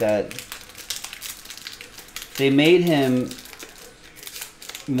anything like that. They made him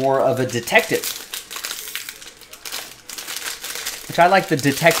more of a detective. Which I like the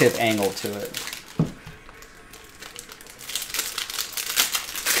detective angle to it.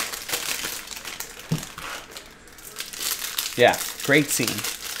 Yeah, great scene.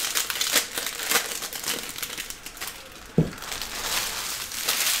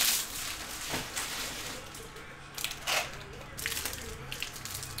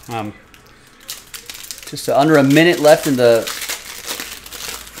 Just under a minute left in the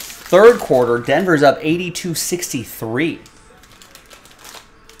third quarter. Denver's up 82-63.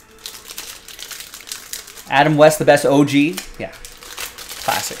 Adam West, the best OG. Yeah,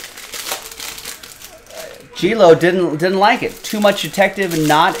 classic. G-Lo didn't like it. Too much detective and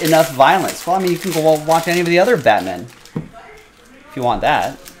not enough violence. Well, I mean, you can go watch any of the other Batmen if you want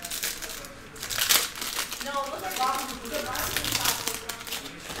that.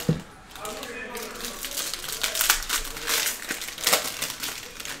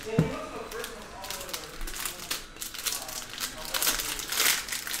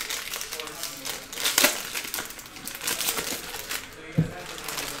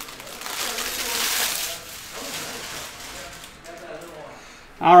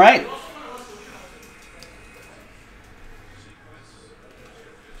 All right.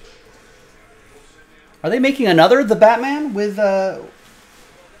 Are they making another The Batman with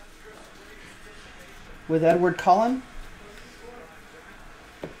Edward Cullen?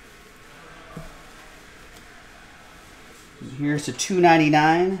 Here's the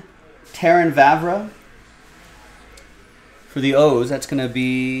 $2.99 Terran Vavra. For the O's, that's going to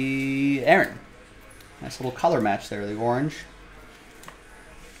be Aaron. Nice little color match there, the orange.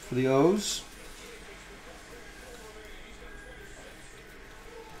 For the O's.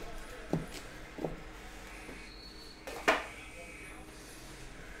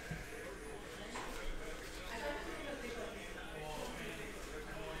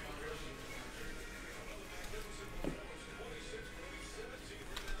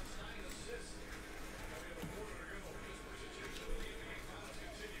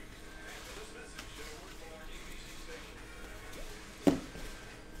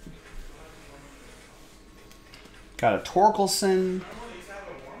 Got a Torkelson.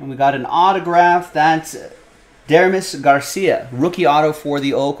 And we got an autograph. That's Dermis Garcia. Rookie auto for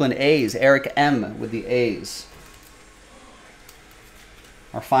the Oakland A's. Eric M. with the A's.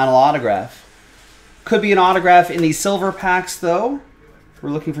 Our final autograph. Could be an autograph in the silver packs, though. We're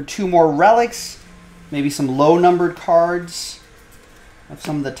looking for 2 more relics. Maybe some low-numbered cards of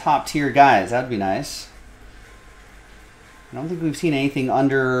some of the top-tier guys. That would be nice. I don't think we've seen anything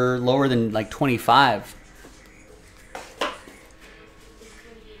lower than like 25.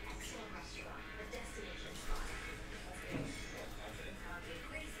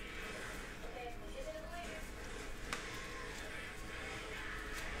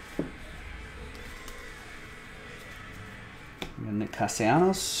 Nick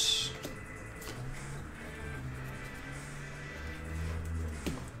Castellanos.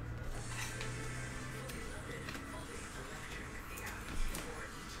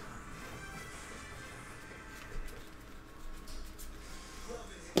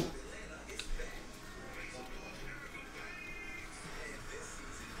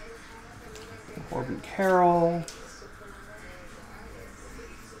 Corbin Carroll.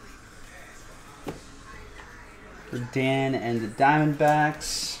 For Dan and the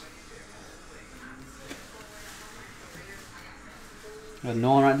Diamondbacks.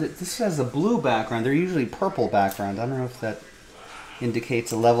 Nolan, this has a blue background. They're usually purple background. I don't know if that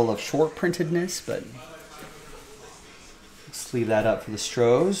indicates a level of short printedness, but let's leave that up for the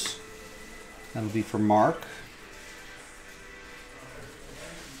Stros. That'll be for Mark.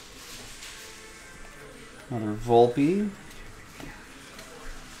 Another Volpe.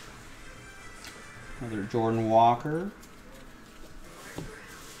 Another Jordan Walker.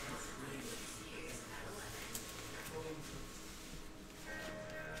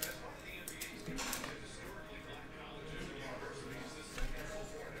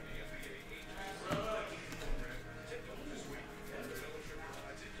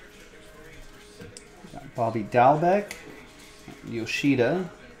 Got Bobby Dalbec, Yoshida.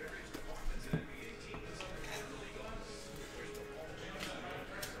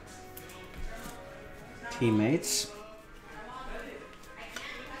 Teammates.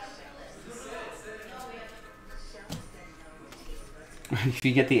 If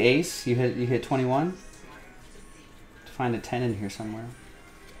you get the ace, you hit 21. Find a 10 in here somewhere.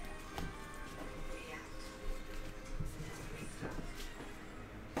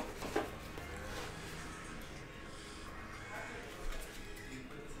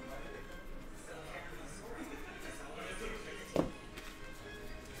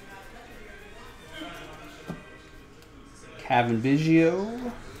 Kevin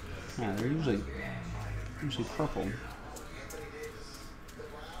Biggio. Yeah, they're usually purple.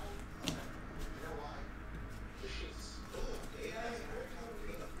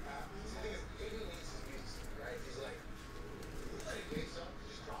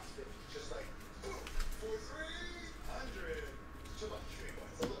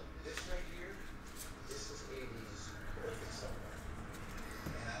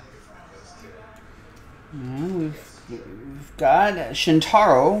 And we've got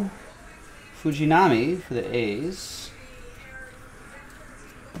Shintaro Fujinami for the A's.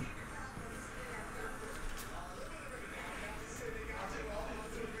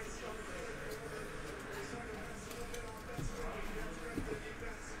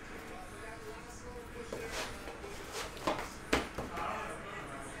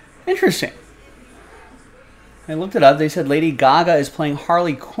 Interesting. I looked it up. They said Lady Gaga is playing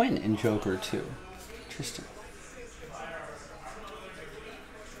Harley Quinn in Joker 2. Interesting.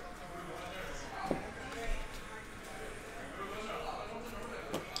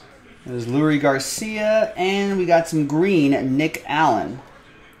 There's Lurie Garcia, and we got some green Nick Allen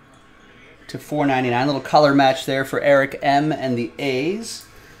to $4.99. Little color match there for Eric M. and the A's.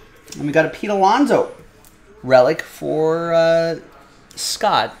 And we got a Pete Alonso relic for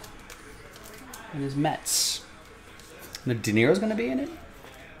Scott and his Mets. The De Niro's going to be in it.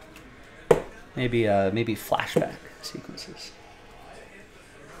 Maybe flashback sequences.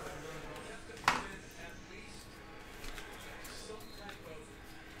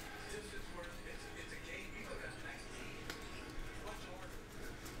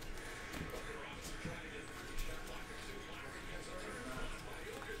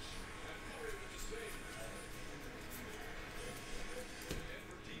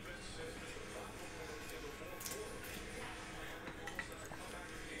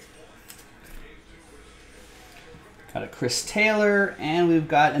 Got a Chris Taylor, and we've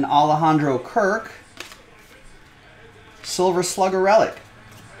got an Alejandro Kirk Silver Slugger relic.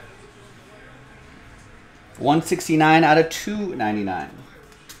 169 out of 299.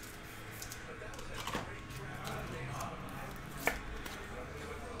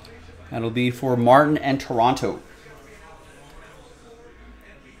 That'll be for Martin and Toronto.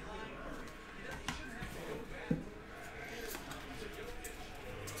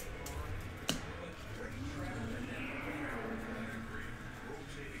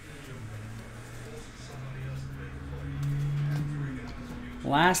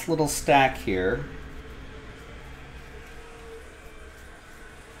 Last little stack here.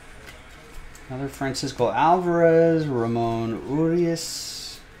 Another Francisco Alvarez, Ramon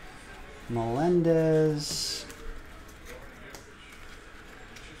Urias, Melendez.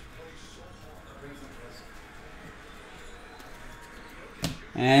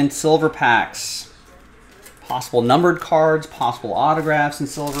 And silver packs. Possible numbered cards, possible autographs in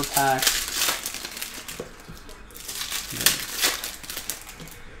silver packs.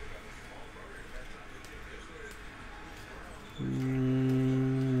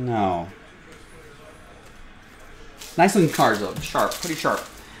 No. Nice looking cards though. Sharp, pretty sharp.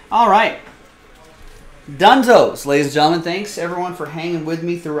 All right. Dunzos, ladies and gentlemen. Thanks everyone for hanging with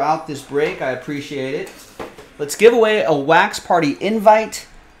me throughout this break. I appreciate it. Let's give away a Wax Party invite,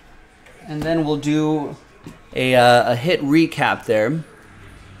 and then we'll do a hit recap there.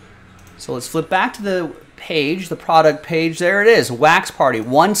 So let's flip back to the page, the product page. There it is, Wax Party,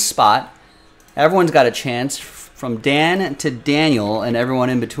 one spot. Everyone's got a chance, from Dan to Daniel and everyone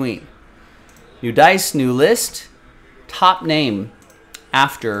in between. New dice, new list, top name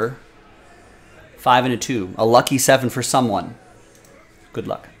after 5 and a 2. A lucky 7 for someone. Good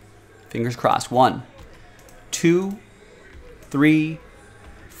luck. Fingers crossed. 1, 2, 3,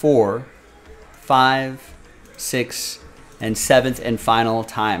 4, 5, 6, and 7th and final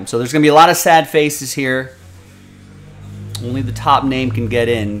time. So there's going to be a lot of sad faces here. Only the top name can get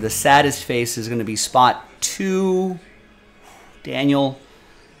in. The saddest face is going to be spot 2. Daniel,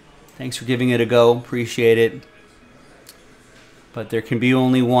 thanks for giving it a go. Appreciate it. But there can be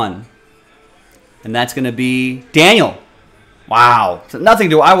only one. And that's going to be Daniel. Wow. So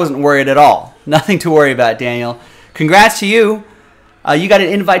I wasn't worried at all. Nothing to worry about, Daniel. Congrats to you. You got an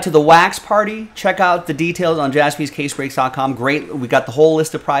invite to the Wax Party. Check out the details on jaspyscasebreaks.com. Great. We got the whole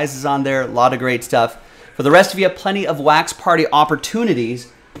list of prizes on there. A lot of great stuff. For the rest of you, plenty of Wax Party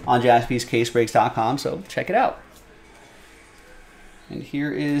opportunities on jaspyscasebreaks.com, so check it out. And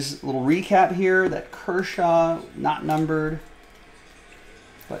here is a little recap here. That Kershaw, not numbered.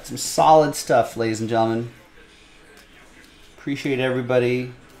 But some solid stuff, ladies and gentlemen. Appreciate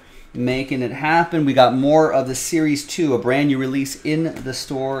everybody making it happen. We got more of the Series 2, a brand new release in the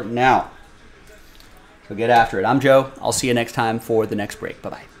store now. So get after it. I'm Joe. I'll see you next time for the next break.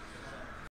 Bye-bye.